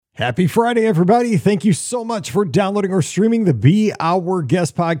Happy Friday, everybody. Thank you so much for downloading or streaming the Be Our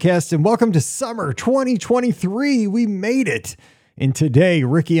Guest podcast, and welcome to summer 2023. We made it. And today,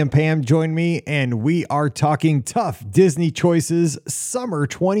 Ricky and Pam join me, and we are talking Tough Disney Choices Summer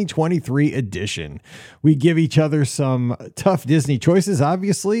 2023 edition. We give each other some tough Disney choices,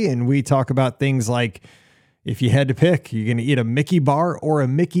 obviously, and we talk about things like, if you had to pick, you're going to eat a Mickey bar or a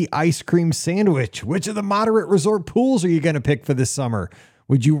Mickey ice cream sandwich. Which of the moderate resort pools are you going to pick for this summer?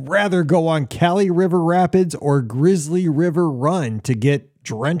 Would you rather go on Cali River Rapids or Grizzly River Run to get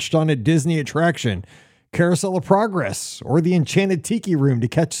drenched on a Disney attraction? Carousel of Progress or the Enchanted Tiki Room to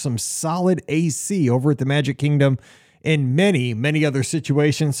catch some solid AC over at the Magic Kingdom, and many, many other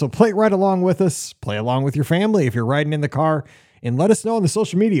situations. So play right along with us. Play along with your family if you're riding in the car, and let us know on the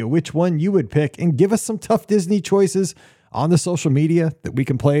social media which one you would pick, and give us some tough Disney choices on the social media that we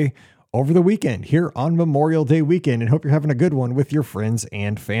can play over the weekend here on Memorial Day weekend, and hope you're having a good one with your friends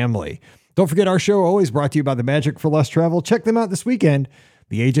and family. Don't forget, our show always brought to you by the Magic for Less Travel. Check them out this weekend.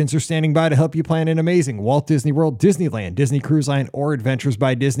 The agents are standing by to help you plan an amazing Walt Disney World, Disneyland, Disney Cruise Line, or Adventures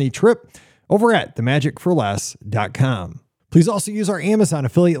by Disney trip over at themagicforless.com. Please also use our Amazon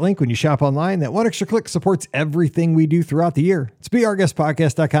affiliate link when you shop online. That one extra click supports everything we do throughout the year. It's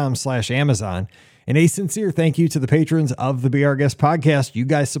beourguestpodcast.com/Amazon. And a sincere thank you to the patrons of the Be Our Guest podcast. You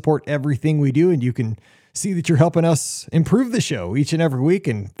guys support everything we do, and you can see that you're helping us improve the show each and every week.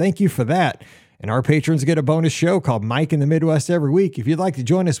 And thank you for that. And our patrons get a bonus show called Mike in the Midwest every week. If you'd like to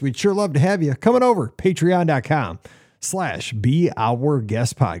join us, we'd sure love to have you. Coming over, patreon.com/Be Our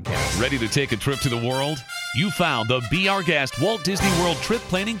Guest podcast. Ready to take a trip to the world? You found the Be Our Guest Walt Disney World Trip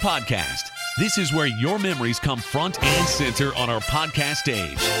Planning Podcast. This is where your memories come front and center on our podcast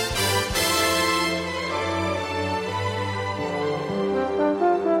stage.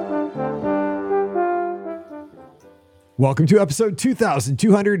 Welcome to episode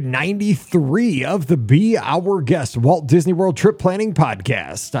 2293 of the Be Our Guest Walt Disney World Trip Planning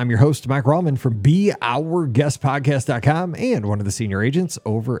Podcast. I'm your host, Mike Rallman from BeOurGuestPodcast.com and one of the senior agents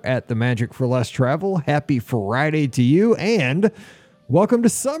over at the Magic for Less Travel. Happy Friday to you, and welcome to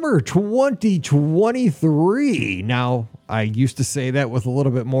summer 2023. Now, I used to say that with a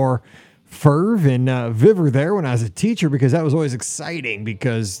little bit more fervor and vigor there when I was a teacher, because that was always exciting,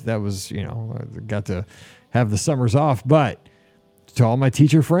 because that was, I got to have the summers off. But to all my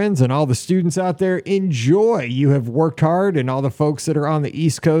teacher friends and all the students out there, enjoy. You have worked hard, and all the folks that are on the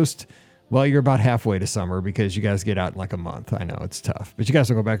East Coast, well, you're about halfway to summer because you guys get out in like a month. I know it's tough, but you guys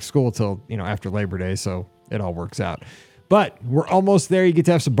don't go back to school till, after Labor Day. So it all works out, but we're almost there. You get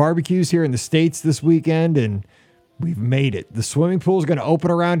to have some barbecues here in the States this weekend, and we've made it. The swimming pool is going to open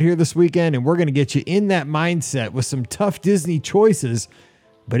around here this weekend, and we're going to get you in that mindset with some tough Disney choices.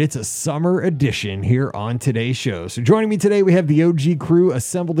 But it's a summer edition here on today's show. So joining me today, we have the OG crew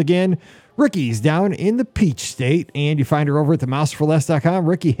assembled again. Ricky's down in the Peach State, and you find her over at themouseforless.com.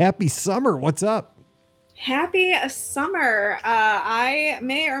 Ricky, happy summer. What's up? Happy summer. I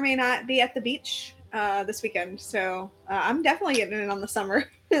may or may not be at the beach this weekend. So I'm definitely getting in on the summer,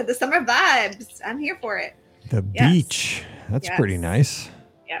 the summer vibes. I'm here for it. The beach. That's pretty nice.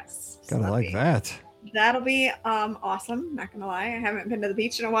 Yes. Gotta like that. That'll be awesome. Not gonna lie, I haven't been to the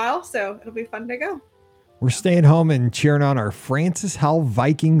beach in a while, so it'll be fun to go. We're staying home and cheering on our Francis Howell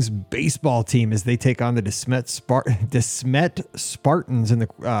Vikings baseball team as they take on the DeSmet Spartans in the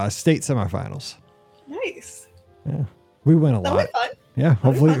state semifinals. Nice. Yeah, we win a lot. That'll be fun. Yeah,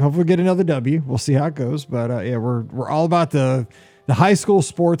 hopefully get another W. We'll see how it goes, but we're all about the high school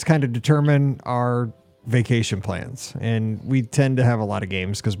sports. Kind of determine our vacation plans, and we tend to have a lot of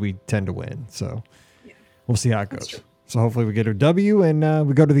games because we tend to win. So. We'll see how it goes. So hopefully we get a W, and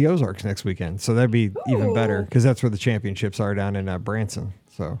we go to the Ozarks next weekend. So that'd be even better, because that's where the championships are, down in Branson.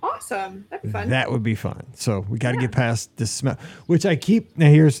 So awesome. That'd be fun. That would be fun. So we got to get past this smell, which I keep. Now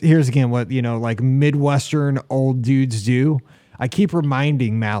here's again what, like Midwestern old dudes do. I keep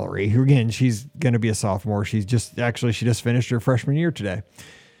reminding Mallory, who again, she's going to be a sophomore. She just finished her freshman year today.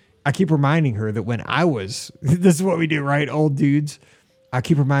 I keep reminding her that when I was, this is what we do, right? Old dudes. I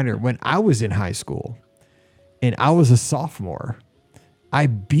keep reminding her when I was in high school, and I was a sophomore, I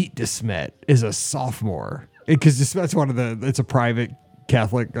beat DeSmet as a sophomore, because DeSmet's it's a private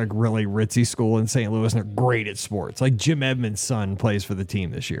Catholic, like really ritzy school in St. Louis, and they're great at sports. Like Jim Edmonds' son plays for the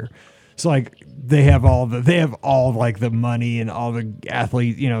team this year. So like they have all like the money, and all the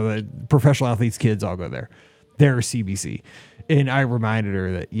athlete, the professional athletes' kids all go there. They're CBC. And I reminded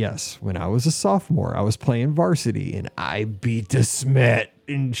her that, yes, when I was a sophomore, I was playing varsity and I beat DeSmet.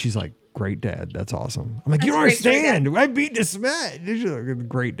 And she's like, great dad. That's awesome. I'm like, That's you don't a great story, understand. I beat the Smet.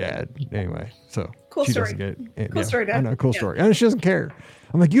 Great dad. Anyway, so Cool she story. doesn't get Cool story, Dad. I know, cool Yeah. story. And she doesn't care.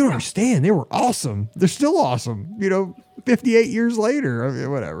 I'm like, you don't understand. They were awesome. They're still awesome. 58 years later. I mean,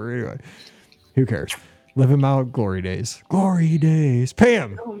 whatever. Anyway, who cares? Living out glory days. Glory days.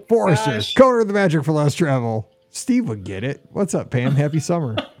 Pam, Oh my Forrester, gosh. Coder of the Magic for Less Travel. Steve would get it. What's up, Pam? Happy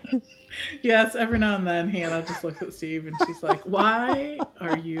summer. Yes, every now and then Hannah just looks at Steve and she's like, "Why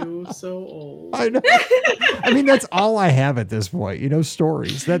are you so old?" I know. I mean, that's all I have at this point.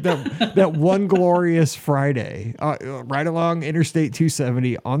 Stories. That one glorious Friday, right along Interstate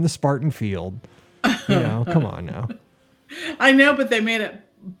 270 on the Spartan Field. Come on now. I know, but they made it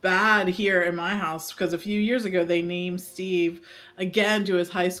bad here in my house because a few years ago they named Steve again to his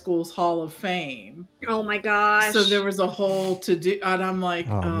high school's Hall of Fame. Oh my gosh. So there was a whole to do, and I'm like,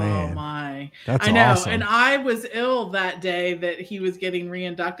 Oh, oh man. my. That's I know. awesome. And I was ill that day that he was getting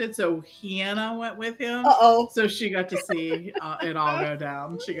reinducted. So Hannah went with him. Uh-oh. So she got to see it all go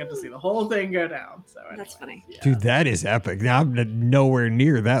down. She got to see the whole thing go down. So anyway, That's funny. yeah. Dude, that is epic. Now I'm nowhere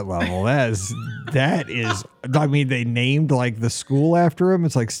near that level. That is. I mean, they named like the school after him.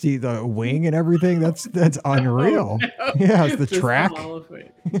 It's like Steve, the wing and everything. That's unreal. Oh, no. Yeah, it's the Just track. Hall of Fame.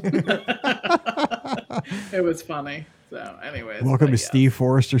 It was funny. So, anyways. Welcome but to yeah. Steve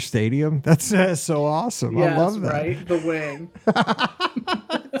Forrester Stadium. That's so awesome. Yes, I love that. right. The wing.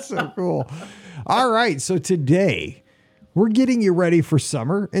 That's so cool. All right. So today we're getting you ready for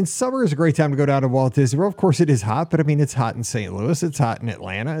summer, and summer is a great time to go down to Walt Disney World. Of course, it is hot, but I mean, it's hot in St. Louis. It's hot in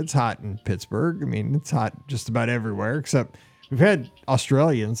Atlanta. It's hot in Pittsburgh. I mean, it's hot just about everywhere, except we've had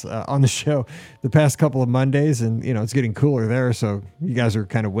Australians on the show the past couple of Mondays, and it's getting cooler there. So you guys are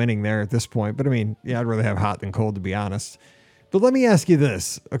kind of winning there at this point. But I mean, yeah, I'd rather have hot than cold, to be honest. But let me ask you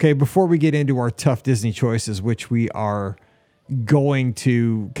this, okay? Before we get into our tough Disney choices, which we are going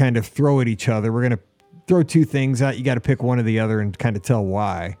to kind of throw at each other, we're going to throw two things out. You got to pick one or the other and kind of tell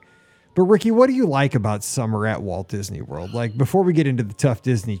why. But Ricky, what do you like about summer at Walt Disney World? Like, before we get into the tough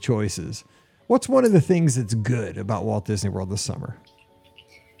Disney choices, what's one of the things that's good about Walt Disney World this summer?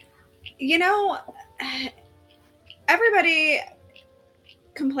 Everybody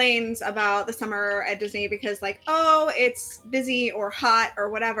complains about the summer at Disney because like, oh, it's busy or hot or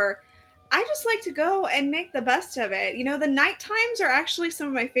whatever. I just like to go and make the best of it. The night times are actually some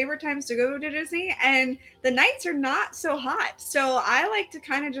of my favorite times to go to Disney, and the nights are not so hot. So I like to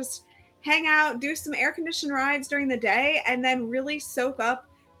kind of just hang out, do some air conditioned rides during the day, and then really soak up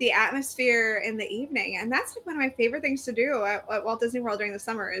the atmosphere in the evening. And that's like one of my favorite things to do at Walt Disney World during the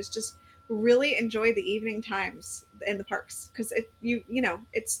summer is just really enjoy the evening times in the parks. Because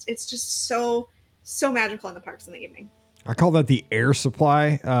it's just so magical in the parks in the evening. I call that the air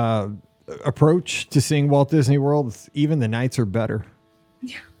supply approach to seeing Walt Disney World. Even the nights are better.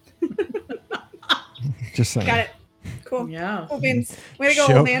 Yeah. Just saying. Got it. Cool. Yeah. Cool beans. Way to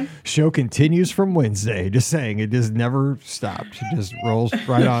go, old man. Show continues from Wednesday. Just saying, it just never stopped. It just rolls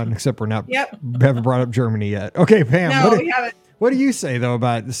right on. Except we're not. Yep. Haven't brought up Germany yet. Okay, Pam. No, we haven't. What do you say though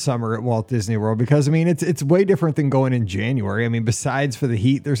about the summer at Walt Disney World? Because I mean, it's way different than going in January. I mean, besides for the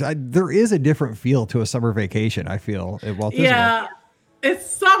heat, there is a different feel to a summer vacation. I feel at Walt Disney World. Yeah. It's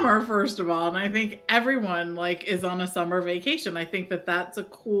summer, first of all, and I think everyone is on a summer vacation. I think that's a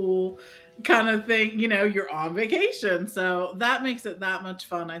cool kind of thing. You're on vacation, so that makes it that much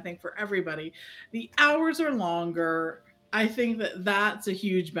fun. I think for everybody, the hours are longer. I think that's a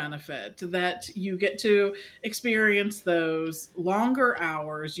huge benefit, that you get to experience those longer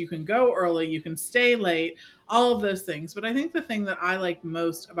hours. You can go early, you can stay late, all of those things. But I think the thing that I like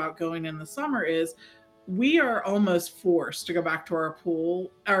most about going in the summer is we are almost forced to go back to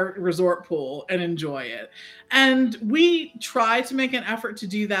our resort pool and enjoy it. And we try to make an effort to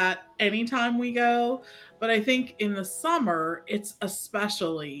do that anytime we go. But I think in the summer, it's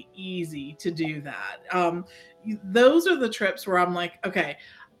especially easy to do that. Those are the trips where I'm like, okay,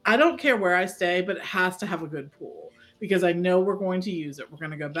 I don't care where I stay, but it has to have a good pool because I know we're going to use it. We're going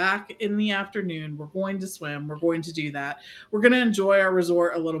to go back in the afternoon. We're going to swim. We're going to do that. We're going to enjoy our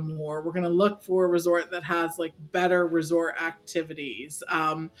resort a little more. We're going to look for a resort that has better resort activities.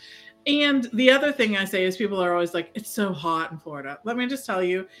 And the other thing I say is people are always like, it's so hot in Florida. Let me just tell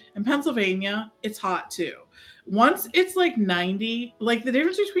you, in Pennsylvania, it's hot too. Once it's 90, the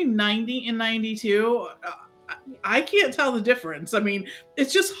difference between 90 and 92, I can't tell the difference. I mean,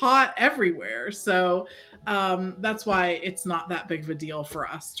 it's just hot everywhere. So that's why it's not that big of a deal for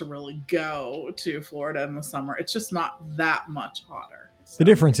us to really go to Florida in the summer. It's just not that much hotter. So. The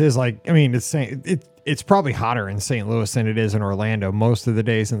difference is it's probably hotter in St. Louis than it is in Orlando most of the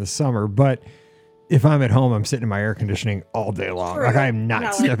days in the summer, but if I'm at home, I'm sitting in my air conditioning all day long. True. Like I'm not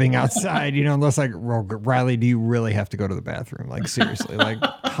No. stepping outside, unless like, well, Riley, do you really have to go to the bathroom? Like seriously, like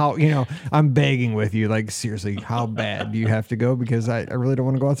how, I'm begging with you, like seriously, how bad do you have to go? Because I really don't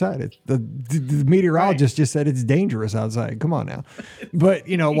want to go outside. The meteorologist just said it's dangerous outside. Come on now. But,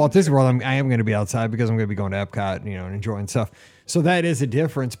 Walt Disney World, I am going to be outside because I'm going to be going to Epcot, and enjoying stuff. So that is a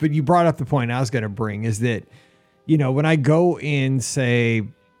difference. But you brought up the point I was going to bring is that, when I go in, say,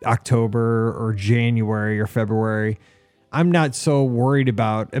 October or January or February, I'm not so worried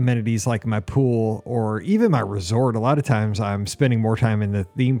about amenities like my pool or even my resort. A lot of times I'm spending more time in the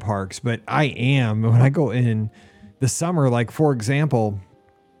theme parks, but I am when I go in the summer, like for example,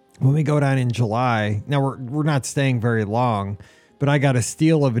 when we go down in July, now we're not staying very long, but I got a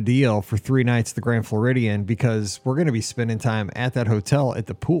steal of a deal for 3 nights at the Grand Floridian because we're going to be spending time at that hotel at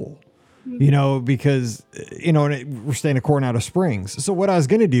the pool. Because, we're staying at Coronado Springs. So what I was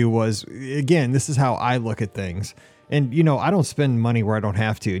going to do was, again, this is how I look at things. And, I don't spend money where I don't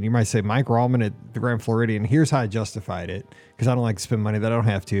have to. And you might say, Mike Rallman at the Grand Floridian, here's how I justified it. Because I don't like to spend money that I don't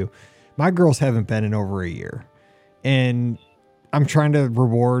have to. My girls haven't been in over a year. And I'm trying to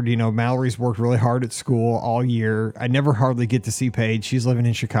reward, Mallory's worked really hard at school all year. I never hardly get to see Paige. She's living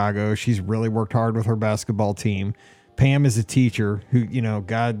in Chicago. She's really worked hard with her basketball team. Pam is a teacher who,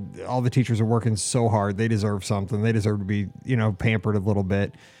 God, all the teachers are working so hard. They deserve something. They deserve to be, pampered a little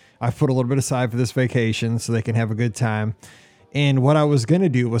bit. I've put a little bit aside for this vacation so they can have a good time. And what I was going to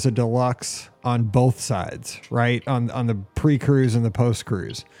do was a deluxe on both sides, right? On the pre-cruise and the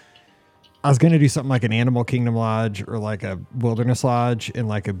post-cruise. I was going to do something like an Animal Kingdom Lodge or like a Wilderness Lodge and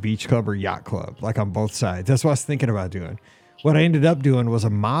like a beach club or yacht club, like on both sides. That's what I was thinking about doing. What I ended up doing was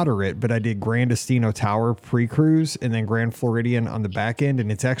a moderate, but I did Grand Destino Tower pre-cruise and then Grand Floridian on the back end.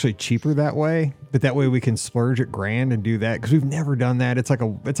 And it's actually cheaper that way, but that way we can splurge at Grand and do that. Cause we've never done that. It's like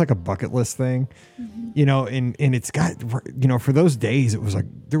a bucket list thing, and it's got, for those days, it was like,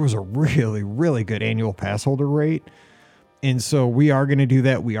 there was a really, really good annual pass holder rate. And so we are going to do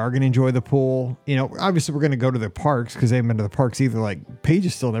that. We are going to enjoy the pool. Obviously we're going to go to the parks because they haven't been to the parks either. Like Paige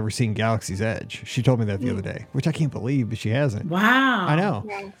has still never seen Galaxy's Edge. She told me that the other day, which I can't believe, but she hasn't. Wow. I know.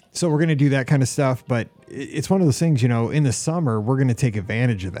 Yeah. So we're going to do that kind of stuff. But it's one of those things, in the summer, we're going to take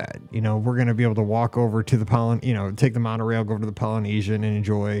advantage of that. We're going to be able to walk over to the take the monorail, go over to the Polynesian and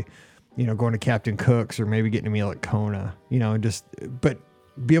enjoy, going to Captain Cook's or maybe getting a meal at Kona, but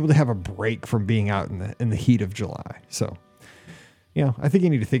be able to have a break from being out in the heat of July. So, I think you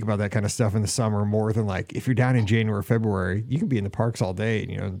need to think about that kind of stuff in the summer more than like if you're down in January or February, you can be in the parks all day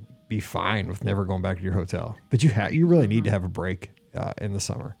and, be fine with never going back to your hotel. But you really need to have a break in the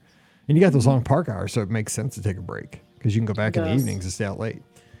summer. And you got those long park hours, so it makes sense to take a break because you can go back in the evenings and stay out late.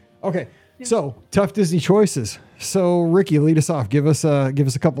 Okay, so tough Disney choices. So Ricky, lead us off. Give us a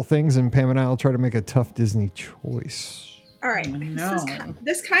couple things, and Pam and I will try to make a tough Disney choice. All right. No.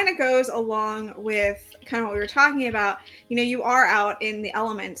 This kind of goes along with kind of what we were talking about. You are out in the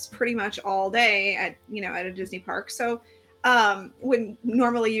elements pretty much all day at a Disney park. So when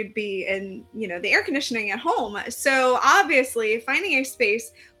normally you'd be in, the air conditioning at home. So obviously finding a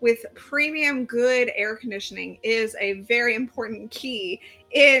space with premium good air conditioning is a very important key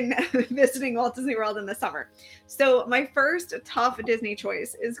in visiting Walt Disney World in the summer. So my first tough Disney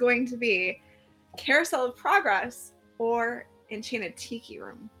choice is going to be Carousel of Progress or Enchanted Tiki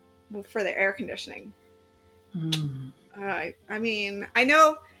Room for the air conditioning. I mean, I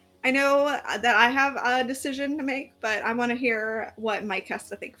know that I have a decision to make, but I want to hear what Mike has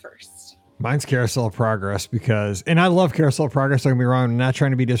to think first. Mine's Carousel of Progress and I love Carousel of Progress. Don't get me wrong. I'm not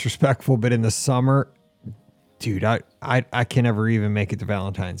trying to be disrespectful, but in the summer, dude, I can never even make it to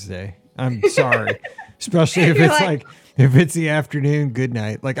Valentine's Day. I'm sorry. Especially if it's like if it's the afternoon, good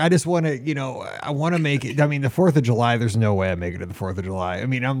night. Like I just want to, I want to make it. I mean, the 4th of July, there's no way I make it to the 4th of July. I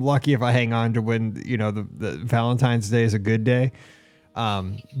mean, I'm lucky if I hang on to when, the Valentine's Day is a good day.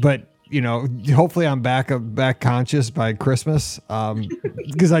 But hopefully I'm back conscious by Christmas.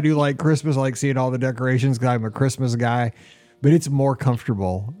 Because I do like Christmas. I like seeing all the decorations because I'm a Christmas guy, but it's more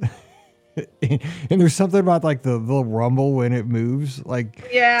comfortable. And there's something about like the little rumble when it moves, like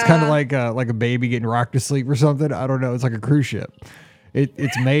it's kind of like a baby getting rocked to sleep or something. I don't know. It's like a cruise ship.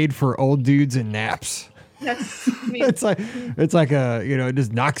 It's made for old dudes in naps. That's me. It's like it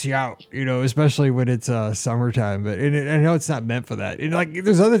just knocks you out, especially when it's summertime. But I know it's not meant for that. And like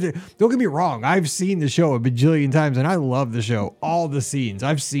there's other things. Don't get me wrong. I've seen the show a bajillion times, and I love the show. All the scenes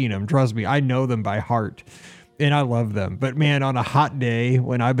I've seen them. Trust me, I know them by heart. And I love them. But man, on a hot day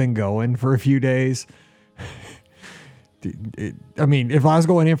when I've been going for a few days, I mean, if I was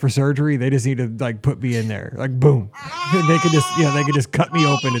going in for surgery, they just need to like put me in there, like boom. They could just cut me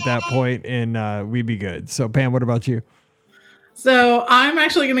open at that point, and we'd be good. So Pam, what about you? So I'm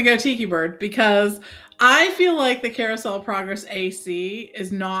actually going to go Tiki Bird because I feel like the Carousel Progress AC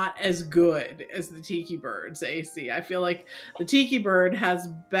is not as good as the Tiki Bird's AC. I feel like the Tiki Bird has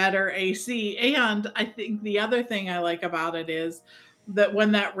better AC. And I think the other thing I like about it is that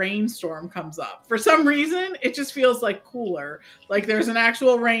when that rainstorm comes up, for some reason, it just feels like cooler. Like there's an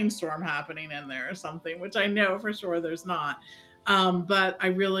actual rainstorm happening in there or something, which I know for sure there's not. But I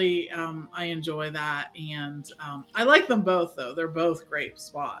really, I enjoy that. And I like them both though. They're both great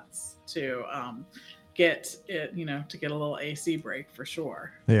spots to get it, to get a little AC break for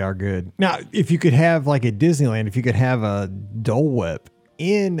sure. They are good. Now, if you could have like at Disneyland, if you could have a Dole Whip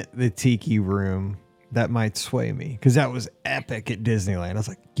in the Tiki room, that might sway me because that was epic at Disneyland. I was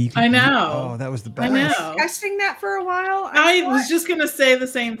like, I know. Oh, that was the best. I know. Testing that for a while. I was just gonna say the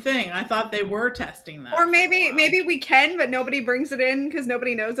same thing. I thought they were testing that. Or maybe we can, but nobody brings it in because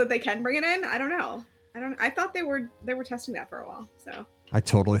nobody knows that they can bring it in. I don't know. I thought they were testing that for a while. So I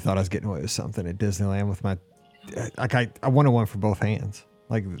totally thought I was getting away with something at Disneyland with my I wanted one for both hands.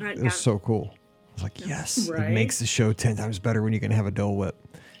 Like it was so cool. I was like, yes, right? It makes the show 10 times better when you can have a Dole Whip.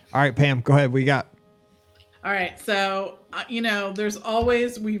 All right, Pam, go ahead. What you got? All right. So, there's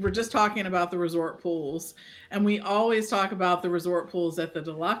always, we were just talking about the resort pools, and we always talk about the resort pools at the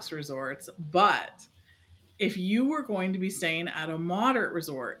deluxe resorts. But if you were going to be staying at a moderate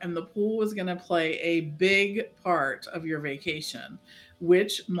resort and the pool was going to play a big part of your vacation,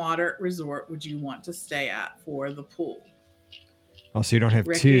 which moderate resort would you want to stay at for the pool? Oh, so you don't have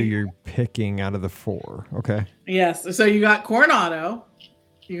Ricky? 2, you're picking out of the 4. Okay. Yes. So you got Coronado,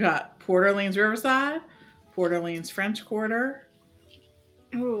 you got Port Orleans Riverside, Port Orleans French Quarter.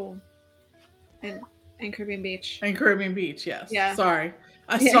 Oh, and Caribbean Beach. And Caribbean Beach, yes. Yeah. Sorry.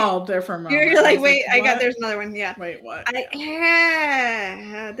 I stalled there for a moment. You're like, wait, there's another one. Yeah. Wait, what?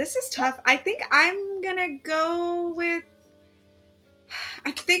 This is tough. I think I'm going to go with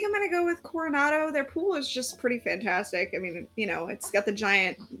Coronado. Their pool is just pretty fantastic. I mean, it's got the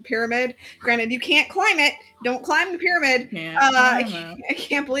giant pyramid. Granted, you can't climb it. Don't climb the pyramid. Yeah, I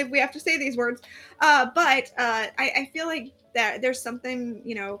can't believe we have to say these words. But I feel like that there's something,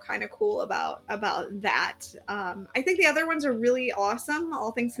 kind of cool about that. I think the other ones are really awesome,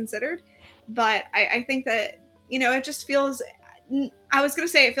 all things considered. But I think that, it just feels... I was going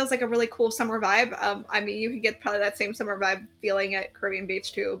to say it feels like a really cool summer vibe. I mean, you could get probably that same summer vibe feeling at Caribbean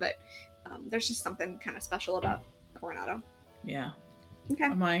Beach too, but there's just something kind of special about Coronado. Yeah. Okay.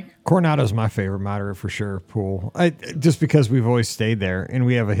 Mike? Coronado's my favorite moderate for sure pool. Just because we've always stayed there and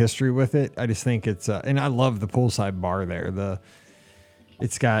we have a history with it. I just think it's, and I love the poolside bar there.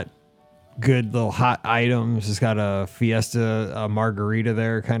 It's got good little hot items. It's got a Fiesta margarita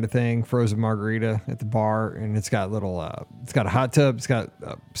there kind of thing, frozen margarita at the bar, and it's got it's got a hot tub. It's got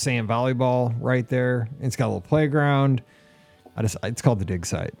sand volleyball right there. It's got a little playground. It's called the dig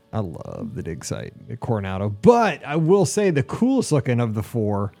site. I love the dig site at Coronado, but I will say the coolest looking of the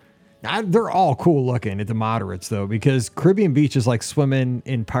 4. They're all cool looking at the moderates though, because Caribbean Beach is like swimming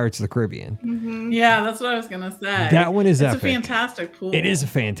in Pirates of the Caribbean. Mm-hmm. Yeah, that's what I was going to say. That one is epic. It's a fantastic pool. It is a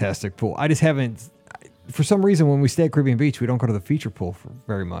fantastic pool. I just haven't, for some reason, when we stay at Caribbean Beach, we don't go to the feature pool for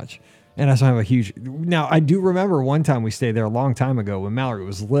very much. And I don't have now I do remember one time we stayed there a long time ago when Mallory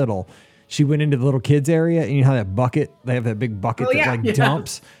was little. She went into the little kids area, and you know how that bucket, they have that big bucket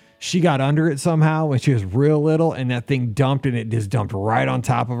dumps. She got under it somehow when she was real little, and that thing dumped, and it just dumped right on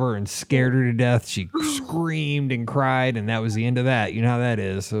top of her and scared her to death. She screamed and cried, and that was the end of that. You know how that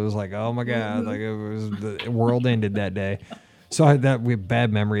is. So it was like, oh my God, like the world ended that day. So we have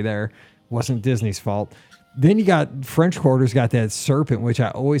bad memory there. Wasn't Disney's fault. Then you got French Quarter's got that serpent, which I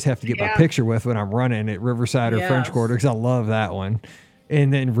always have to get my picture with when I'm running at Riverside or French Quarter, because I love that one.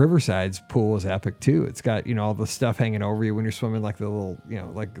 And then Riverside's pool is epic too. It's got, all the stuff hanging over you when you're swimming, like the little,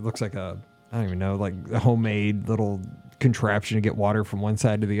 like it looks like I don't even know, like a homemade little contraption to get water from one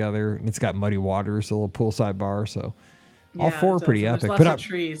side to the other. And it's got muddy waters, a little poolside bar. So all 4 are pretty epic. There's lots of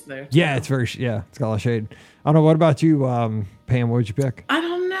trees there too. Yeah, it's it's got a lot of shade. I don't know. What about you, Pam? What would you pick? I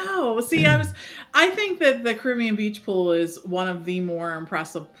don't know. See, I think that the Caribbean Beach pool is one of the more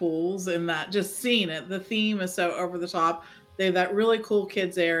impressive pools in that just seeing it, the theme is so over the top. They have that really cool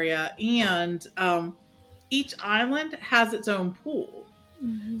kids area, and each island has its own pool.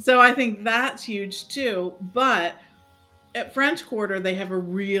 Mm-hmm. So I think that's huge too. But at French Quarter, they have a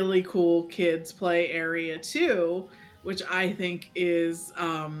really cool kids play area too, which I think is,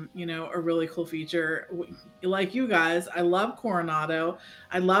 a really cool feature. Like you guys, I love Coronado.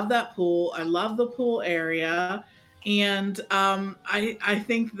 I love that pool. I love the pool area. And I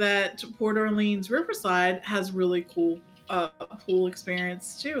think that Port Orleans Riverside has really cool pool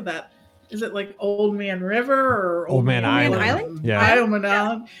experience too. That is it like Old Man River or Old Man Island? Yeah. Old Man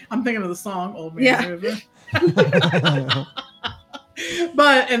Island. I'm thinking of the song Old Man River. And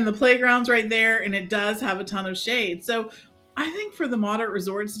the playground's right there, and it does have a ton of shade. So I think for the moderate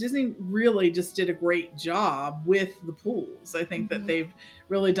resorts, Disney really just did a great job with the pools. I think that they've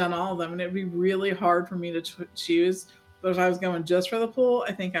really done all of them, and it'd be really hard for me to choose. But if I was going just for the pool,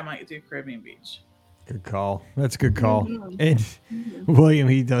 I think I might do Caribbean Beach. Good call. That's a good call. And William,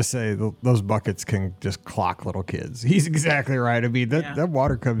 he does say those buckets can just clock little kids. He's exactly right. I mean, that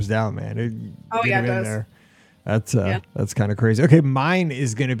water comes down, man. It does. There. That's kind of crazy. Okay, mine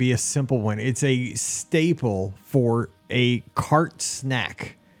is going to be a simple one. It's a staple for a cart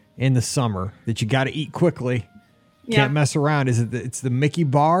snack in the summer that you got to eat quickly. Can't mess around. It's the Mickey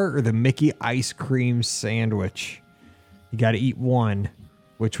bar or the Mickey ice cream sandwich. You got to eat one.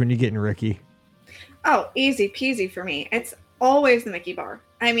 Which one you getting, Ricky? Oh, easy peasy for me. It's always the Mickey bar.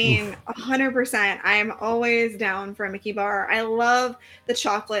 I mean, 100%. I am always down for a Mickey bar. I love the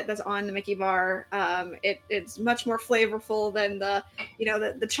chocolate that's on the Mickey bar. It's much more flavorful than the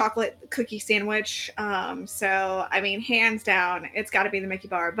chocolate cookie sandwich. So, I mean, hands down, it's got to be the Mickey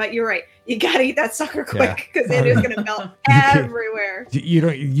bar. But you're right. You got to eat that sucker quick because it is going to melt everywhere.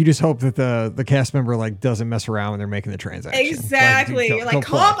 You just hope that the cast member doesn't mess around when they're making the transaction. Exactly. You're like,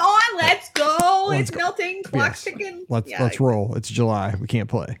 come on, let's go. It's melting. Clock's ticking. Let's roll. It's July. We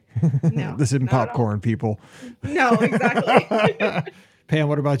can't play. No, this isn't popcorn, people. No, exactly. Pam,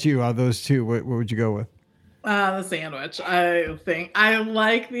 what about you? Those two, what would you go with? The sandwich. I think I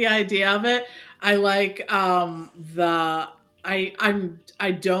like the idea of it. I like I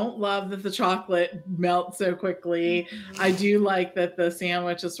don't love that the chocolate melts so quickly. I do like that the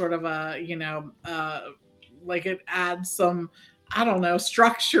sandwich is sort of like it adds some, I don't know,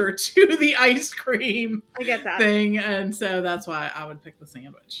 structure to the ice cream I get that thing. And so that's why I would pick the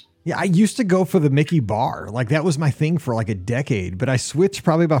sandwich. Yeah, I used to go for the Mickey bar. That was my thing for a decade. But I switched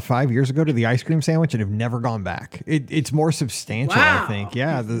probably about 5 years ago to the ice cream sandwich and have never gone back. It's more substantial, I think.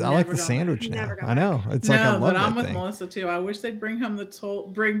 Yeah, I like the sandwich now. I know. It's I love but that I'm with thing. Melissa too. I wish they'd bring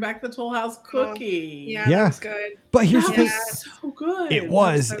back the Toll House cookie. Yeah, that was good. But here's the thing. So good. It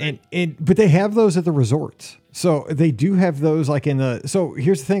was. But they have those at the resorts. So they do have those so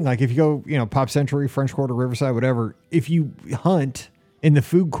here's the thing. If you go, Pop Century, French Quarter, Riverside, whatever, if you hunt in the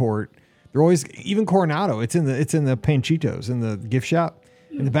food court, they're always, even Coronado, it's in the Panchitos in the gift shop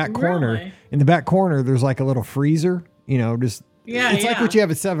in the back corner. Really? In the back corner, there's a little freezer, it's like what you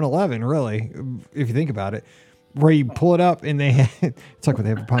have at 7-Eleven, really, if you think about it, where you pull it up and it's like what they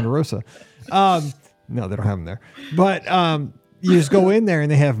have at Ponderosa. No, they don't have them there, but, you just go in there and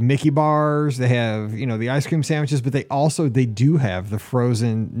they have Mickey bars. They have, the ice cream sandwiches, but they do have the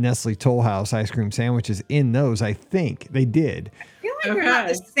frozen Nestle Toll House ice cream sandwiches in those. I think they did. I feel like they're not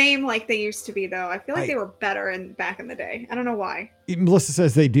the same like they used to be, though. I feel like they were better back in the day. I don't know why. Melissa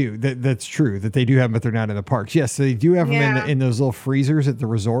says they do. That's true, that they do have them, but they're not in the parks. Yes, so they do have them in those little freezers at the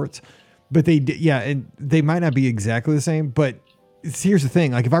resorts. But and they might not be exactly the same, but here's the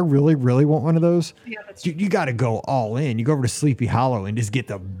thing. If I really, really want one of those, you got to go all in. You go over to Sleepy Hollow and just get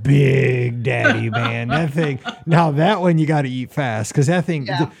the Big Daddy, man. That thing. Now that one you got to eat fast because that thing,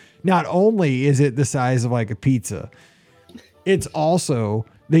 not only is it the size of a pizza, it's also,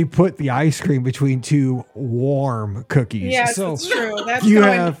 they put the ice cream between two warm cookies. Yes, so that's true. That's you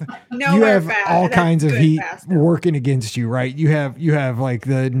have all kinds of heat fast. working against you, right? You have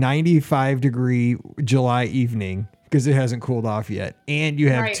the 95-degree July evening, because it hasn't cooled off yet. And you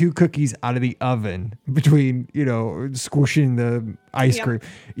have two cookies out of the oven between, squishing the ice cream.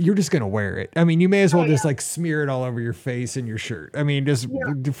 You're just going to wear it. I mean, you may as well just smear it all over your face and your shirt. I mean, just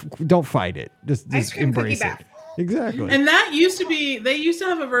don't fight it. Just embrace it. Bath. Exactly. And that they used to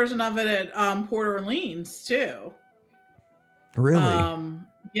have a version of it at Port Orleans too. Really?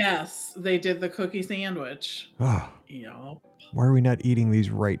 Yes, they did the cookie sandwich. Oh. Why are we not eating these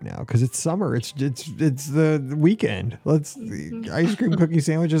right now? Because it's summer. It's the weekend. Let's ice cream cookie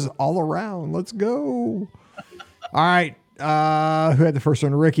sandwiches all around. Let's go. All right. Who had the first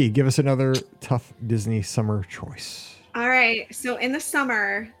one? Ricky, give us another tough Disney summer choice. All right. So in the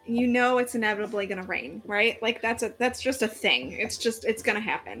summer, it's inevitably going to rain, right? That's just a thing. It's going to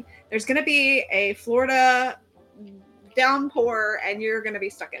happen. There's going to be a Florida downpour and you're going to be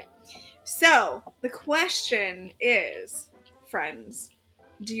stuck in it. So the question is, friends,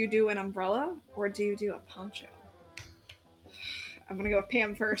 do you do an umbrella or do you do a poncho? I'm gonna go with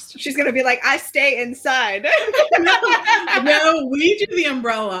Pam first. She's gonna be like, I stay inside. No, we do the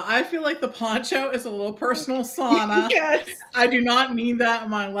umbrella. I feel like the poncho is a little personal sauna. Yes. I do not need that in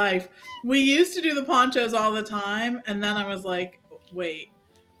my life. We used to do the ponchos all the time, and then I was like, wait,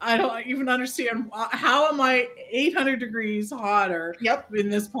 I don't even understand. How am I 800 degrees hotter in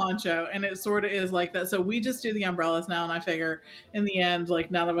this poncho? And it sort of is like that. So we just do the umbrellas now, and I figure in the end, like,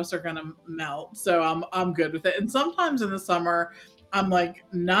 none of us are going to melt. So I'm good with it. And sometimes in the summer, I'm like,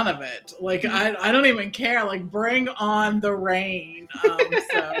 none of it. Like, I don't even care. Like, bring on the rain. So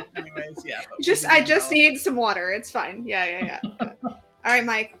anyways, yeah. I just need some water. It's fine. Yeah. All right,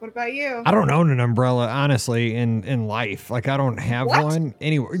 Mike, what about you? I don't own an umbrella, honestly, in life. Like, I don't have one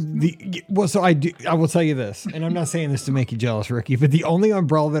anywhere. So I do. I will tell you this, and I'm not saying this to make you jealous, Ricky, but the only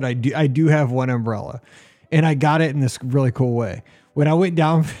umbrella that I do have one umbrella, and I got it in this really cool way. When I went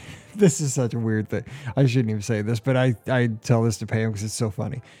down, this is such a weird thing. I shouldn't even say this, but I tell this to Pam because it's so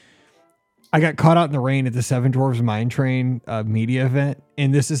funny. I got caught out in the rain at the Seven Dwarfs Mine Train media event.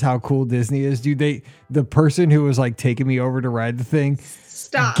 And this is how cool Disney is, dude. The person who was like taking me over to ride the thing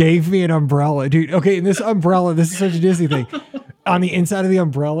gave me an umbrella, dude. Okay. And this umbrella, this is such a Disney thing. On the inside of the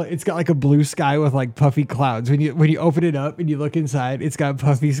umbrella, it's got like a blue sky with like puffy clouds. When you open it up and you look inside, it's got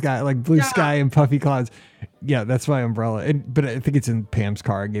puffy sky, like blue sky and puffy clouds. Yeah, that's my umbrella. But I think it's in Pam's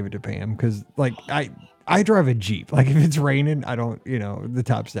car. I gave it to Pam because like I drive a Jeep. Like if it's raining, I don't, the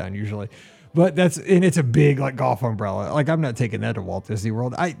top's down usually. But and it's a big like golf umbrella. Like I'm not taking that to Walt Disney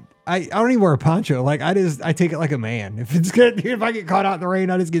World. I don't even wear a poncho. Like I take it like a man. If it's good, if I get caught out in the rain,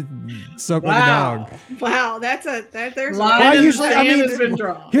 I just get soaked like a dog. Wow, there's here's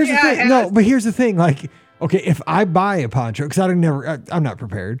the thing. No, but here's the thing. Like, okay, if I buy a poncho, because I'm not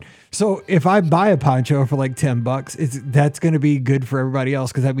prepared. So if I buy a poncho for like $10, that's going to be good for everybody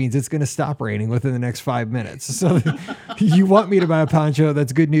else because that means it's going to stop raining within the next 5 minutes. So you want me to buy a poncho?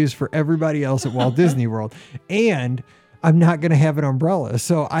 That's good news for everybody else at Walt Disney World. And I'm not going to have an umbrella.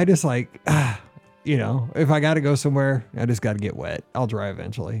 So I just like, if I got to go somewhere, I just got to get wet. I'll dry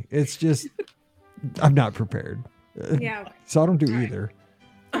eventually. It's just, I'm not prepared. Yeah. So I don't do either.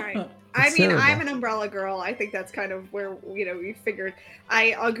 All right. I'm an umbrella girl. I think that's kind of where, we figured.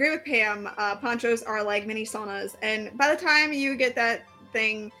 I agree with Pam. Ponchos are like mini saunas. And by the time you get that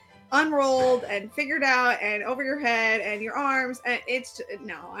thing unrolled and figured out and over your head and your arms, and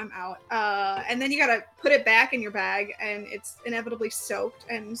I'm out. And then you got to put it back in your bag and it's inevitably soaked.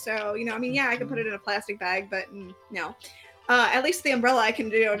 And so, I could put it in a plastic bag, but no. At least the umbrella, I can,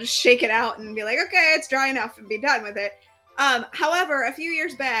 just shake it out and be like, okay, it's dry enough and be done with it. However, a few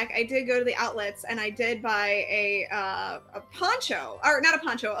years back, I did go to the outlets and I did buy a poncho, or not a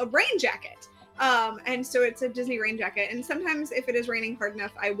poncho, a rain jacket. And so it's a Disney rain jacket. And sometimes if it is raining hard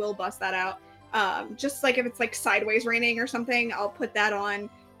enough, I will bust that out. Just like if it's like sideways raining or something, I'll put that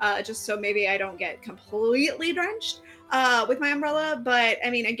on, just so maybe I don't get completely drenched, with my umbrella. But I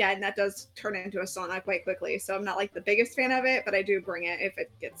mean, again, that does turn into a sauna quite quickly. So I'm not like the biggest fan of it, but I do bring it if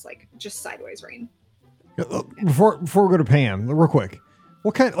it gets like just sideways rain. Before we go to Pam, real quick,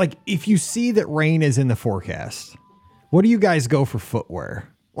 what kind, like, if you see that rain is in the forecast, what do you guys go for footwear?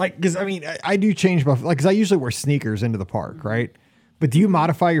 Like, because I mean, I do change my, like, because I usually wear sneakers into the park, right? But do you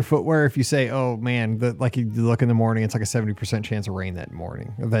modify your footwear if you say, oh man, like you look in the morning, it's like a 70% chance of rain that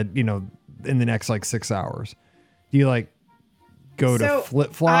morning, or that, in the next like 6 hours? Do you like go to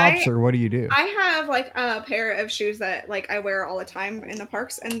flip flops or what do you do? I have like a pair of shoes that like I wear all the time in the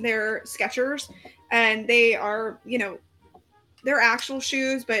parks, and they're Skechers, and they are, they're actual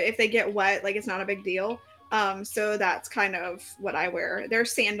shoes, but if they get wet, like it's not a big deal. So that's kind of what I wear. They're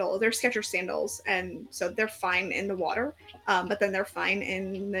Skechers sandals, and so they're fine in the water, but then they're fine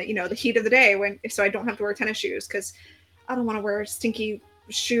in the the heat of the day so I don't have to wear tennis shoes because I don't want to wear stinky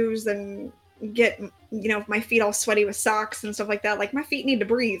shoes and get my feet all sweaty with socks and stuff like that. Like my feet need to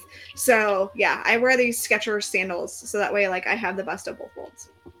breathe. So yeah, I wear these Skechers sandals so that way like I have the best of both worlds.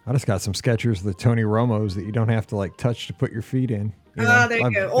 I just got some Skechers, the Tony Romos that you don't have to like touch to put your feet in. There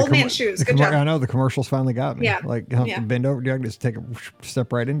you go. Old man shoes. Good job. I know the commercials finally got me. Yeah. Like I don't have to bend over. I can just take a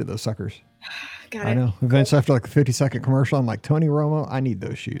step right into those suckers. Got it. I know. Eventually after like a 50-second commercial, I'm like, Tony Romo, I need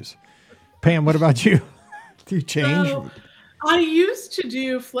those shoes. Pam, what about you? Do you change? I used to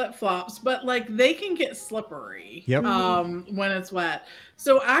do flip-flops, but like they can get slippery when it's wet.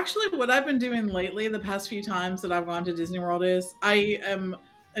 So actually what I've been doing lately, the past few times that I've gone to Disney World, is I am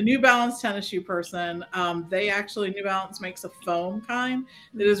a New Balance tennis shoe person. New Balance makes a foam kind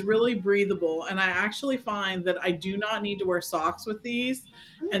that is really breathable. And I actually find that I do not need to wear socks with these.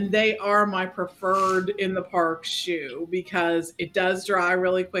 And they are my preferred in the park shoe because it does dry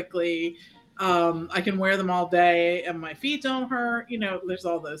really quickly. I can wear them all day and my feet don't hurt. There's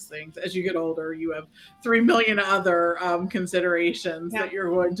all those things. As you get older, you have 3 million other considerations that you're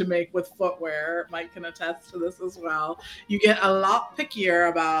going to make with footwear. Mike can attest to this as well. You get a lot pickier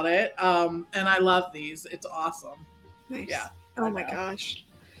about it. And I love these. It's awesome. Nice. Yeah. Oh my gosh.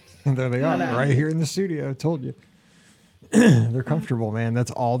 And there they are, right here in the studio. I told you. They're comfortable, man.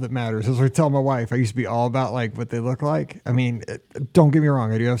 That's all that matters. As I tell my wife, I used to be all about like what they look like. I mean, don't get me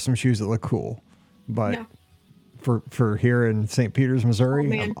wrong. I do have some shoes that look cool, but for here in St. Peters,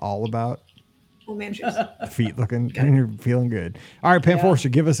 Missouri, I'm all about shoes. Feet looking and you're feeling good. All right, Pam Forster,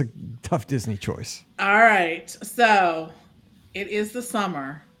 give us a tough Disney choice. All right. So it is the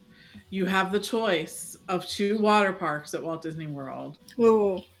summer. You have the choice of 2 water parks at Walt Disney World.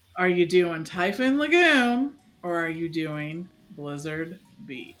 Ooh. Are you doing Typhoon Lagoon or are you doing Blizzard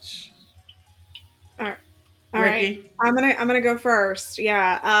Beach? All Ricky? right. I'm gonna go first.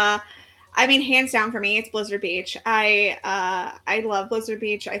 Yeah. I mean, hands down for me, it's Blizzard Beach. I love Blizzard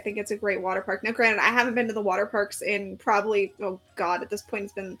Beach. I think it's a great water park. Now, granted, I haven't been to the water parks in probably, at this point,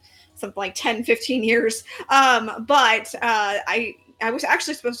 it's been something like 10, 15 years. But I was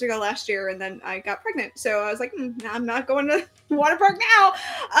actually supposed to go last year and then I got pregnant. So I was like, I'm not going to the water park now.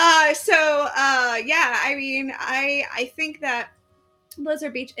 I mean, I think that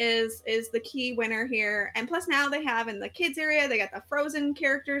Blizzard Beach is the key winner here. And plus now they have in the kids area, they got the Frozen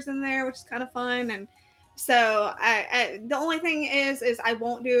characters in there, which is kind of fun. And so the only thing is I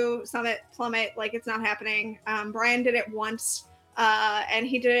won't do Summit Plummet. Like, it's not happening. Brian did it once. And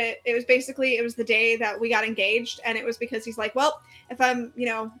he did it. It was the day that we got engaged. And it was because he's like, well, if I'm,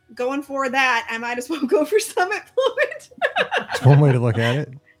 going for that, I might as well go for Summit Plummet. It's one way to look at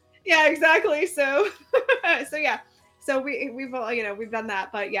it. Yeah, exactly. So, yeah. So we've all, we've done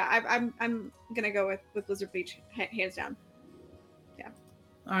that, but yeah, I'm going to go with Blizzard Beach hands down. Yeah.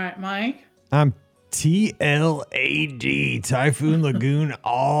 All right, Mike. I'm TLAG, Typhoon Lagoon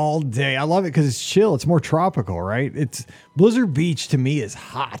all day. I love it because it's chill. It's more tropical, right? It's Blizzard Beach to me is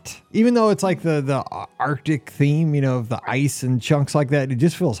hot, even though it's like the Arctic theme, of the ice and chunks like that. It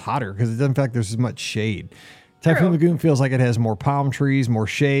just feels hotter because in fact there's as much shade. Typhoon Lagoon feels like it has more palm trees, more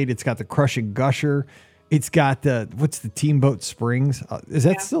shade. It's got the crushing gusher. It's got what's the Teamboat Springs? Is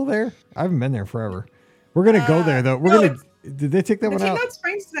that still there? I haven't been there forever. We're gonna go there though. Did they take that one out? Teamboat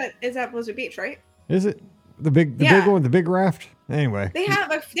Springs is at Blizzard Beach, right? Is it the big one, the big raft? Anyway, they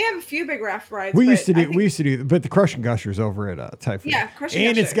have a few big raft rides. We used to do, but the Crushing Gushers over at Typhoon. Yeah, Crushing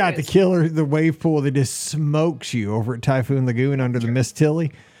and it's got the wave pool that just smokes you over at Typhoon Lagoon under the Miss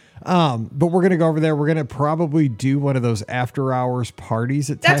Tilly. But we're gonna go over there. We're gonna probably do one of those after hours parties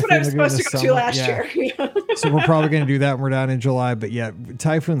at That's Typhoon what I was Lagoon supposed to go to last year. So we're probably gonna do that when we're down in July. But yeah,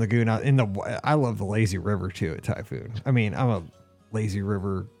 Typhoon Lagoon I love the lazy river too at Typhoon. I mean, I'm a lazy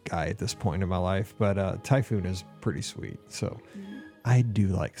river guy at this point in my life, but Typhoon is pretty sweet. So I do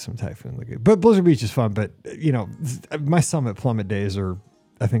like some Typhoon Lagoon. But Blizzard Beach is fun. But my Summit Plummet days I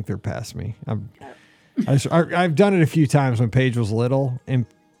think they're past me. I've done it a few times when Paige was little, and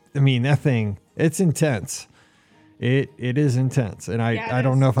I mean, that thing, it's intense. It is intense. And I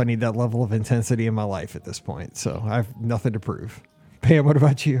don't know if I need that level of intensity in my life at this point. So I have nothing to prove. Pam, what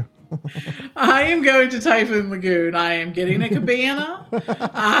about you? I am going to Typhoon Lagoon. I am getting a cabana.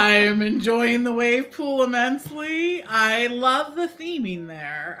 I am enjoying the wave pool immensely. I love the theming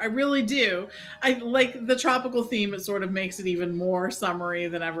there. I really do. I like the tropical theme. It sort of makes it even more summery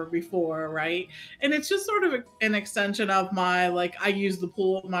than ever before, right? And it's just sort of an extension of I use the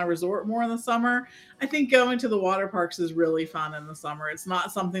pool at my resort more in the summer. I think going to the water parks is really fun in the summer. It's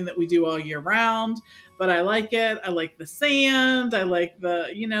not something that we do all year round, but I like it. I like the sand. I like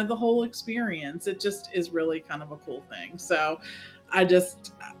the whole experience. It just is really kind of a cool thing. So I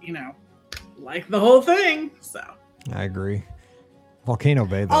just, like the whole thing. So I agree. Volcano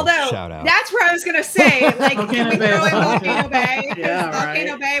Bay, though. Although, shout out. That's where I was going to say, Volcano Bay. Volcano Bay. Yeah,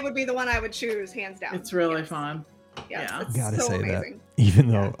 Volcano right. Bay would be the one I would choose, hands down. It's really fun. Yes, Yeah. it's Gotta so say amazing. that. Even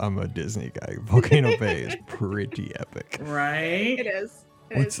though I'm a Disney guy, Volcano Bay is pretty epic. Right? It is.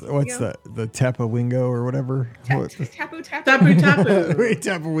 What's the Tapawingo or whatever? Tapu. Tapu.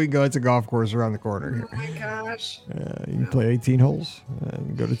 Tapawingo. It's a golf course around the corner here. Oh my gosh. You can play 18 holes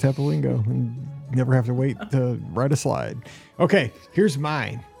and go to Tapawingo and never have to wait to ride a slide. Okay, here's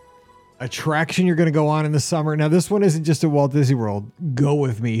mine. Attraction you're going to go on in the summer. Now, this one isn't just at Walt Disney World. Go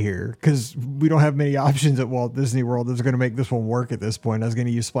with me here because we don't have many options at Walt Disney World that's going to make this one work at this point. I was going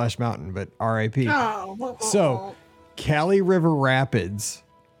to use Splash Mountain, but RIP. Oh. So, Cali River Rapids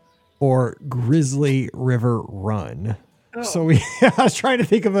or Grizzly River Run. Oh. So I was trying to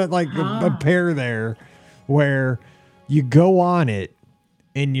think of a pair there where you go on it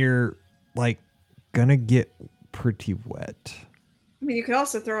and you're like gonna get pretty wet. I mean, you could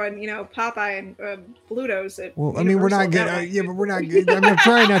also throw in, Popeye and Bluto's. Well, I mean, we're not good. Yeah, but we're not good. I'm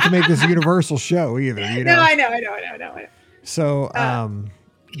trying not to make this a universal show either. No, I know. So,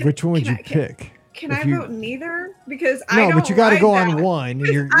 which one would you pick? Can I vote neither? Because I don't. But you got to go that. on one.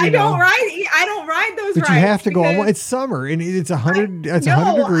 And I don't ride those. But you have to go on one. It's summer and it's 100. It's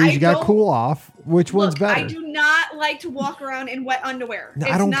 100 degrees. You got to cool off. Which one's better? I do not like to walk around in wet underwear. No,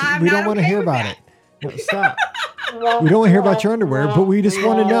 we don't want to hear about it. No, stop. We don't want to hear about your underwear, but we just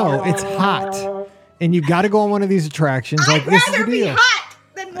want to know it's hot, and you got to go on one of these attractions. I'd rather be hot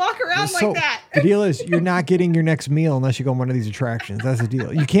than walk around like that. The deal is you're not getting your next meal unless you go on one of these attractions. That's the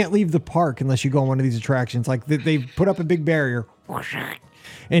deal. You can't leave the park unless you go on one of these attractions. Like they put up a big barrier,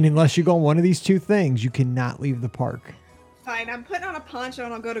 and unless you go on one of these two things, you cannot leave the park. Fine, I'm putting on a poncho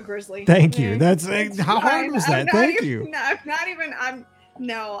and I'll go to Grizzly. Thank you. That's how hard was that? Thank you.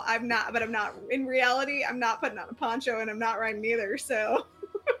 No, I'm not. But I'm not. In reality, I'm not putting on a poncho and I'm not riding either. So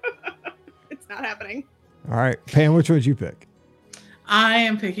it's not happening. All right, Pam, which one would you pick? I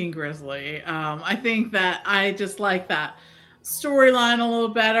am picking Grizzly. I think that I just like that storyline a little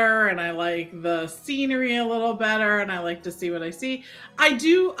better, and I like the scenery a little better, and I like to see what I see.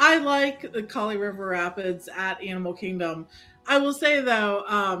 I like the Kali River Rapids at Animal Kingdom. I will say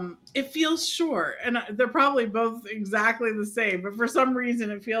though, it feels short, and they're probably both exactly the same, but for some reason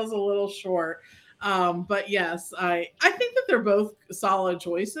it feels a little short. But yes, I think that they're both solid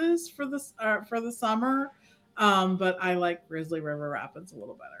choices for the summer. But I like Grizzly River Rapids a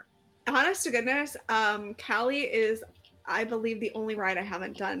little better. Honest to goodness, Cali is, I believe, the only ride I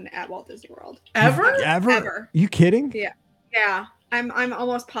haven't done at Walt Disney World. Ever? You kidding? Yeah. I'm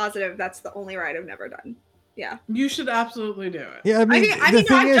almost positive that's the only ride I've never done. Yeah. You should absolutely do it. Yeah,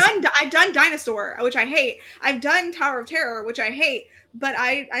 I've done Dinosaur, which I hate. I've done Tower of Terror, which I hate, but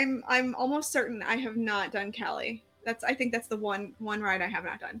I'm almost certain I have not done Cali. I think that's the one ride I have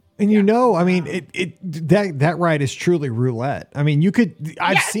not done. And I mean, that ride is truly roulette. I mean,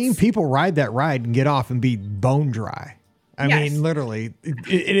 I've seen people ride that ride and get off and be bone dry. I mean, literally,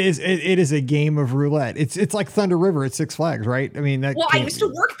 it is a game of roulette. It's like Thunder River at Six Flags, right? I mean, I used to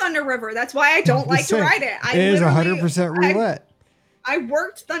work Thunder River. That's why I don't like to ride it. It is 100% roulette. I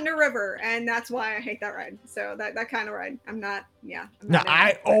worked Thunder River, and that's why I hate that ride. So that kind of ride, I'm not.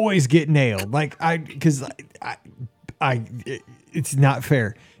 I always get nailed. Like it's not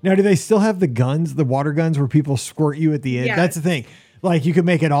fair. Now, do they still have the water guns where people squirt you at the end? Yes. That's the thing. Like you can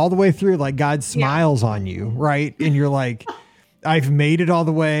make it all the way through, like God smiles on you, right? And you're like, I've made it all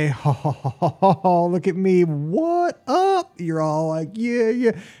the way. Look at me. What up? You're all like,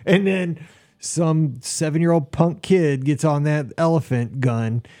 yeah. And then some 7-year-old punk kid gets on that elephant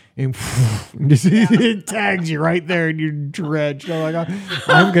gun and it tags you right there and you're drenched. I'm like,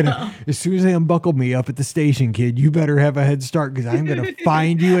 I'm gonna, as soon as they unbuckle me up at the station, kid, you better have a head start because I'm gonna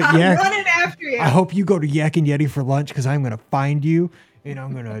find you at Yak. I'm running after you. I hope you go to Yak and Yeti for lunch because I'm gonna find you and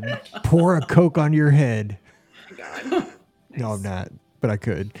I'm gonna pour a Coke on your head. Oh my God. No, I'm not, but I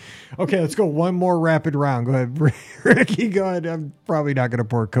could. Okay, let's go one more rapid round. Go ahead, Ricky. Go ahead. I'm probably not gonna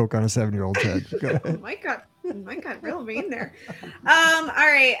pour Coke on a 7-year-old's head. Go ahead. Oh my God, real mean there. All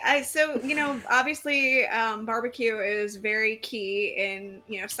right. So, obviously, barbecue is very key in,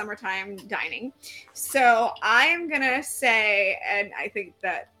 summertime dining. So I'm going to say, and I think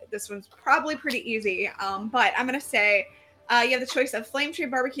that this one's probably pretty easy, but I'm going to say you have the choice of Flame Tree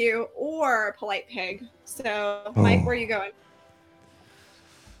Barbecue or Polite Pig. So, Mike, where are you going?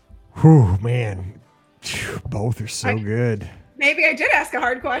 Whew, man. Both are so good. Maybe I did ask a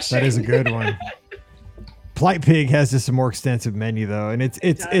hard question. That is a good one. Polite Pig has just a more extensive menu though, and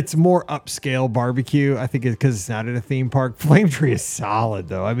it's more upscale barbecue. I think it's because it's not at a theme park. Flame Tree is solid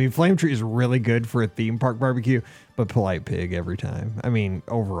though. I mean, Flame Tree is really good for a theme park barbecue, but Polite Pig every time. I mean,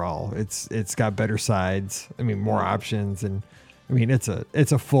 overall, it's got better sides. I mean, more options, and I mean, it's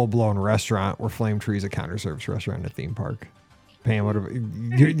a full blown restaurant where Flame Tree is a counter service restaurant at a theme park. Pam,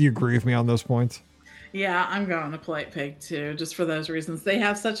 do you agree with me on those points? Yeah, I'm going to Polite Pig too, just for those reasons. They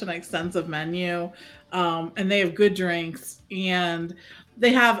have such an extensive menu, and they have good drinks, and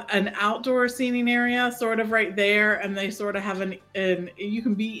they have an outdoor seating area sort of right there, and they sort of have you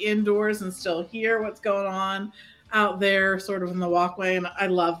can be indoors and still hear what's going on out there sort of in the walkway, and I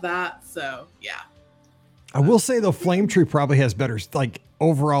love that. So, yeah. I will say though, Flame Tree probably has better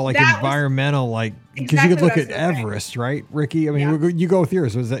overall environmental because you could look at Everest, right, Ricky? I mean, you go with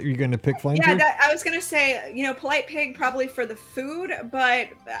yours. Was that you're going to pick Flame Tree? Yeah, I was going to say Polite Pig probably for the food, but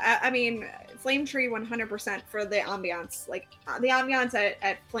I mean Flame Tree 100% for the ambiance. Like the ambiance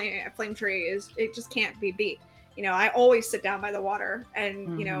at Flame Tree it just can't be beat. you know, I always sit down by the water,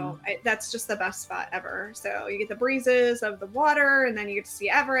 and you know, that's just the best spot ever. So you get the breezes of the water, and then you get to see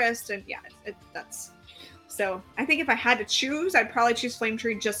Everest, and yeah, that's. So I think if I had to choose, I'd probably choose Flame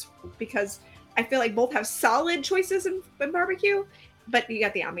Tree just because I feel like both have solid choices in barbecue, but you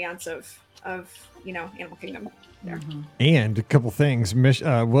got the ambiance of you know, Animal Kingdom there. And a couple things.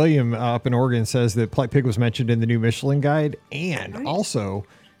 William up in Oregon says that Polite Pig was mentioned in the new Michelin Guide, and also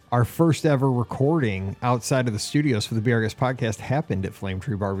our first ever recording outside of the studios for the Be Our Guest podcast happened at Flame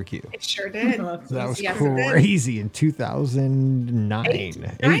Tree Barbecue. It sure did. That was crazy in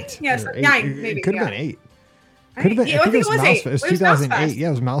 2009. Eight? Yes, 9 maybe. It could have been 8. Could have been. I think it was Mousefest. It was 2008. Yeah,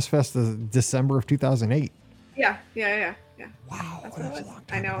 it was Mousefest December of 2008. Yeah. Wow, That's that was a long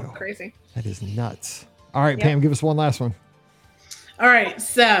time ago. Crazy. That is nuts. All right, Pam, give us one last one. All right,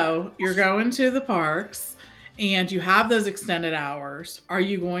 so you're going to the parks and you have those extended hours. Are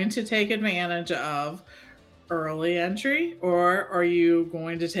you going to take advantage of early entry, or are you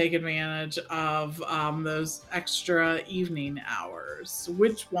going to take advantage of those extra evening hours?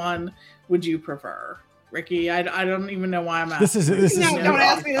 Which one would you prefer? Ricky, I don't even know why I'm asking. Don't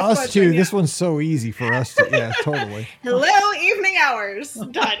ask me this us question, too. yeah. This one's so easy for us to. Yeah, totally. Hello, evening hours.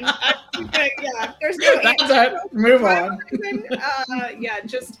 Done. Yeah, there's no That's it. Move on. Yeah,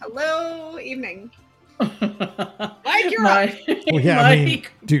 just hello, evening. Mike, you're up. Well, yeah, I mean,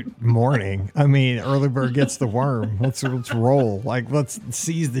 dude, morning. I mean, early bird gets the worm. Let's roll. Like, let's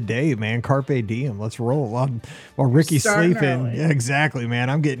seize the day, man. Carpe diem. Let's roll. While Ricky's sleeping. Yeah, exactly, man.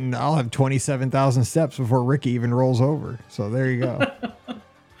 I'll have 27,000 steps before Ricky even rolls over. So there you go.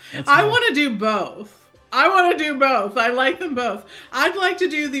 I want to do both. I like them both. I'd like to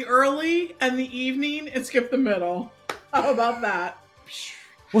do the early and the evening and skip the middle. How about that?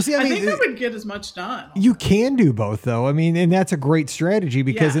 Well, see, I mean, think I would get as much done. You can do both, though. I mean, and that's a great strategy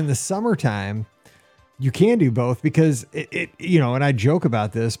because in the summertime, you can do both because it you know, and I joke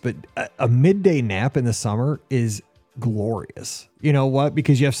about this, but a midday nap in the summer is glorious. You know what?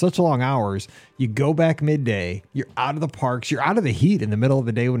 Because you have such long hours. You go back midday, you're out of the parks, you're out of the heat in the middle of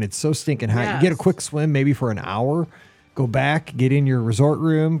the day when it's so stinking hot. Yes. You get a quick swim maybe for an hour. Go back, get in your resort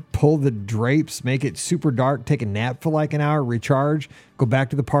room, pull the drapes, make it super dark, take a nap for like an hour, recharge, go back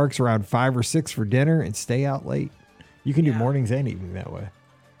to the parks around 5 or 6 for dinner, and stay out late. You can do mornings and evening that way.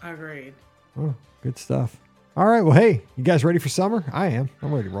 Agreed. Oh, good stuff. All right. Well, hey, you guys ready for summer? I am.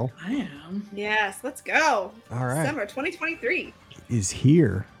 I'm ready to roll. I am. Yes, let's go. All right. Summer 2023 is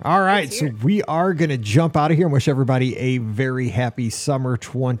here. All right. So we are going to jump out of here and wish everybody a very happy summer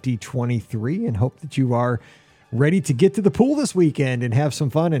 2023 and hope that you are ready to get to the pool this weekend and have some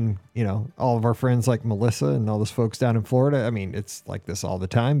fun. And, you know, all of our friends like Melissa and all those folks down in Florida, I mean, it's like this all the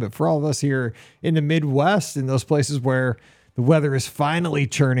time. But for all of us here in the Midwest, in those places where the weather is finally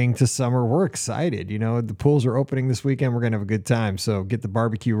turning to summer, we're excited. You know, the pools are opening this weekend. We're going to have a good time. So get the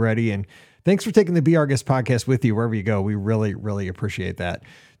barbecue ready. And thanks for taking the Be Our Guest podcast with you wherever you go. We really, really appreciate that.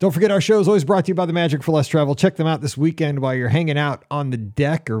 Don't forget, our show is always brought to you by the Magic for Less Travel. Check them out this weekend while you're hanging out on the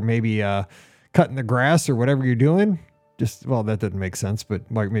deck or maybe, cutting the grass or whatever you're doing. Well, that doesn't make sense,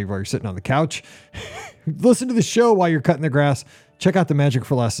 but maybe while you're sitting on the couch, listen to the show while you're cutting the grass. Check out the Magic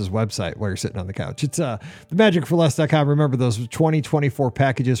for Less's website while you're sitting on the couch. It's themagicforless.com. Remember, those 2024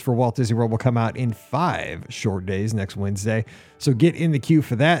 packages for Walt Disney World will come out in 5 short days next Wednesday. So get in the queue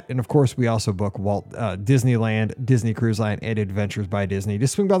for that. And of course, we also book Disneyland, Disney Cruise Line, and Adventures by Disney.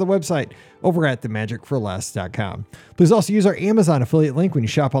 Just swing by the website over at themagicforless.com. Please also use our Amazon affiliate link when you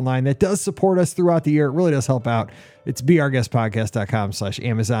shop online. That does support us throughout the year. It really does help out. It's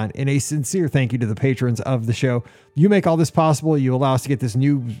beourguestpodcast.com/Amazon. And a sincere thank you to the patrons of the show. You make all this possible. You allow us to get this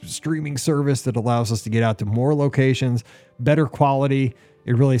new streaming service that allows us to get out to more locations, better quality.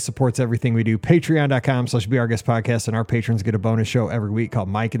 It really supports everything we do. Patreon.com/BeOurGuestPodcast, and our patrons get a bonus show every week called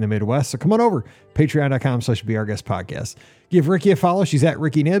Mike in the Midwest. So come on over, Patreon.com/BeOurGuestPodcast. Give Ricky a follow. She's at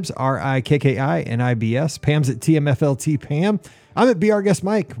Ricky Nibs, RIKKINIBS. Pam's at TMFLT Pam. I'm at Be Our Guest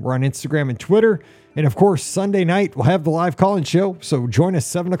Mike. We're on Instagram and Twitter. And of course, Sunday night, we'll have the live call-in show. So join us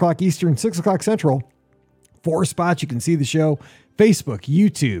 7 o'clock Eastern, 6 o'clock Central. 4 spots. You can see the show. Facebook,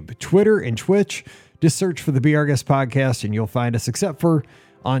 YouTube, Twitter, and Twitch. Just search for the Be Our Guest podcast and you'll find us, except for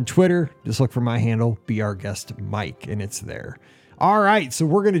on Twitter. Just look for my handle, Be Our Guest Mike, and it's there. All right. So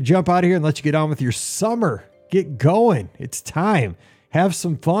we're going to jump out of here and let you get on with your summer. Get going. It's time. Have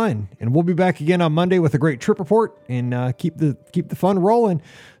some fun. And we'll be back again on Monday with a great trip report and keep the fun rolling.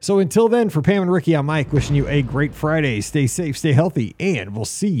 So until then, for Pam and Ricky, I'm Mike, wishing you a great Friday. Stay safe, stay healthy, and we'll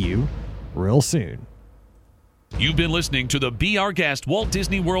see you real soon. You've been listening to the Be Our Guest Walt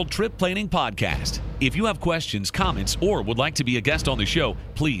Disney World Trip Planning Podcast. If you have questions, comments, or would like to be a guest on the show,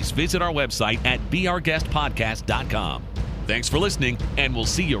 please visit our website at beourguestpodcast.com. Thanks for listening, and we'll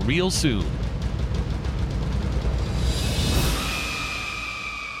see you real soon.